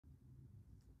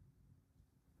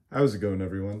How's it going,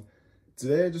 everyone?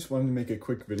 Today I just wanted to make a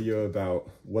quick video about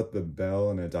what the bell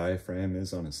and a diaphragm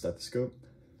is on a stethoscope.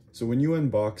 So when you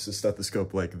unbox a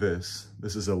stethoscope like this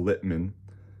is a Littmann.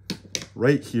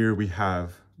 Right here we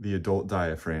have the adult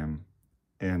diaphragm,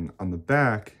 and on the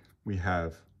back we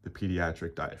have the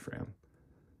pediatric diaphragm.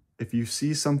 If you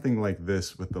see something like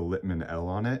this with the Littmann L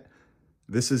on it,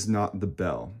 this is not the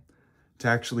bell. To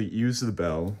actually use the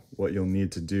bell, what you'll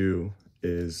need to do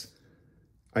is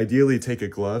ideally take a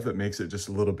glove that makes it just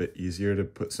a little bit easier to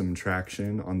put some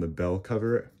traction on the bell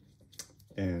cover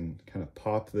and kind of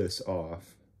pop this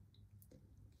off.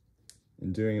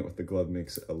 And doing it with the glove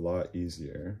makes it a lot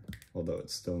easier, although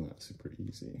it's still not super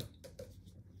easy.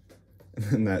 And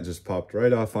then that just popped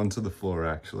right off onto the floor,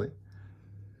 actually.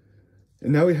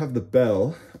 And now we have the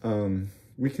bell.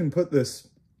 We can put this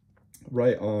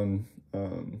right on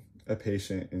a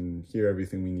patient and hear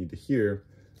everything we need to hear.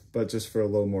 But just for a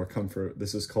little more comfort,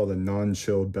 this is called a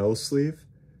non-chill bell sleeve.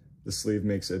 The sleeve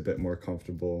makes it a bit more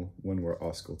comfortable when we're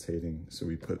auscultating, so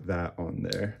we put that on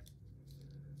there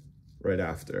right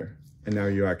after. And now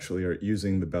you actually are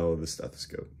using the bell of the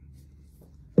stethoscope.